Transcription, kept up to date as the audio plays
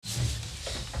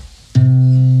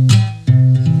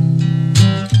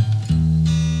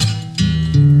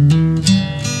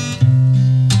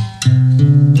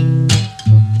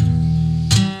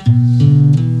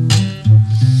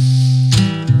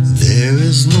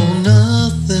no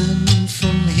nothing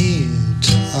from here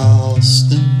to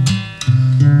Austin.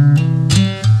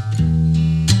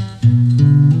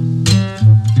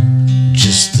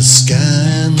 Just the sky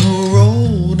and the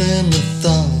road and the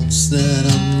thoughts that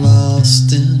I'm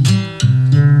lost in.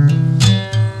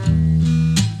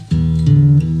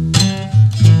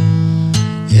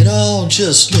 It all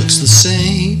just looks the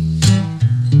same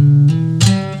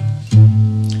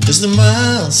as the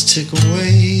miles tick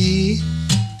away.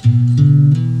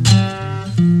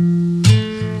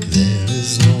 There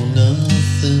is no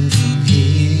nothing from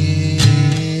here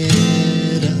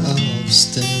to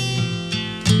Austin.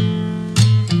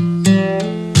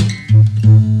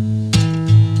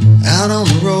 Out on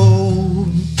the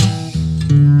road,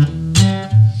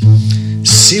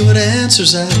 see what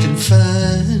answers I can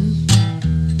find.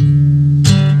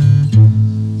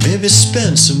 Maybe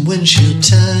spend some windshield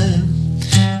time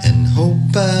and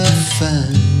hope I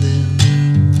find them.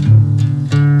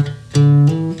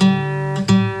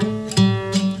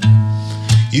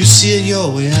 You see it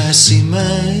your way, I see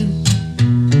mine.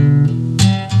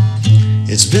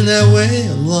 It's been that way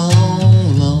a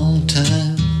long, long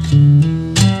time.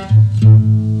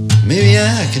 Maybe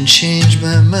I can change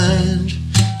my mind,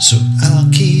 so I'll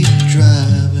keep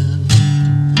driving.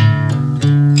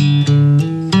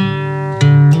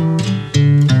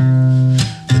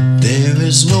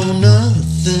 There's no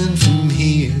nothing from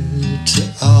here to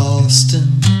Austin.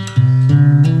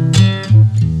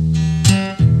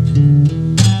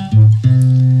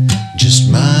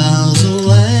 Just miles of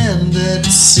land that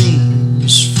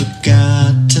seems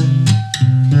forgotten.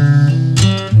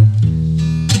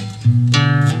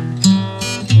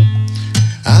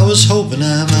 I was hoping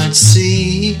I might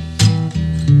see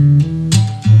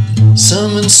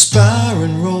some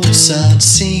inspiring roadside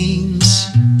scenes.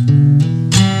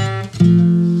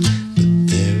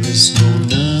 There's no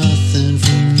nothing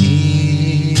from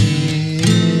here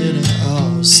to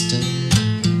Austin.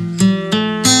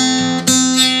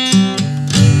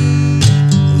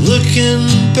 Looking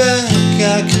back,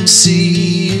 I can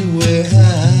see where I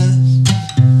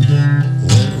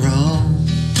went wrong.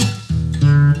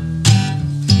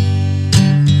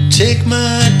 Take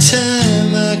my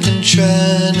time, I can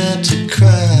try not to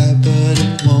cry, but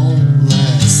it won't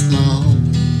last long.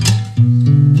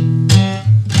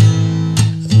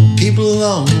 People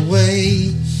along the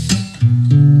way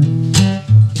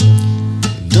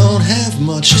don't have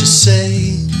much to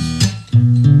say.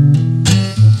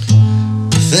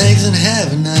 Thanks and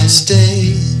have a nice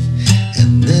day,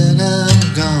 and then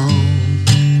I'm gone.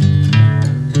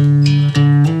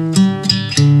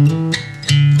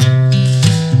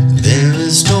 There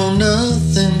is no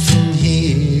nothing from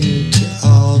here to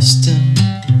Austin.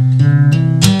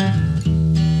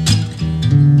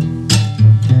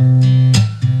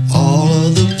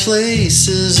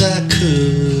 Places I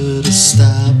could have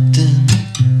stopped in.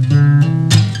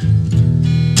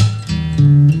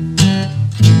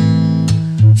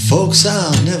 Folks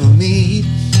I'll never meet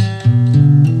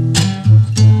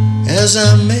as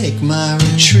I make my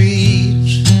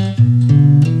retreat.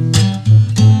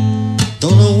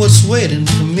 Don't know what's waiting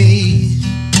for me.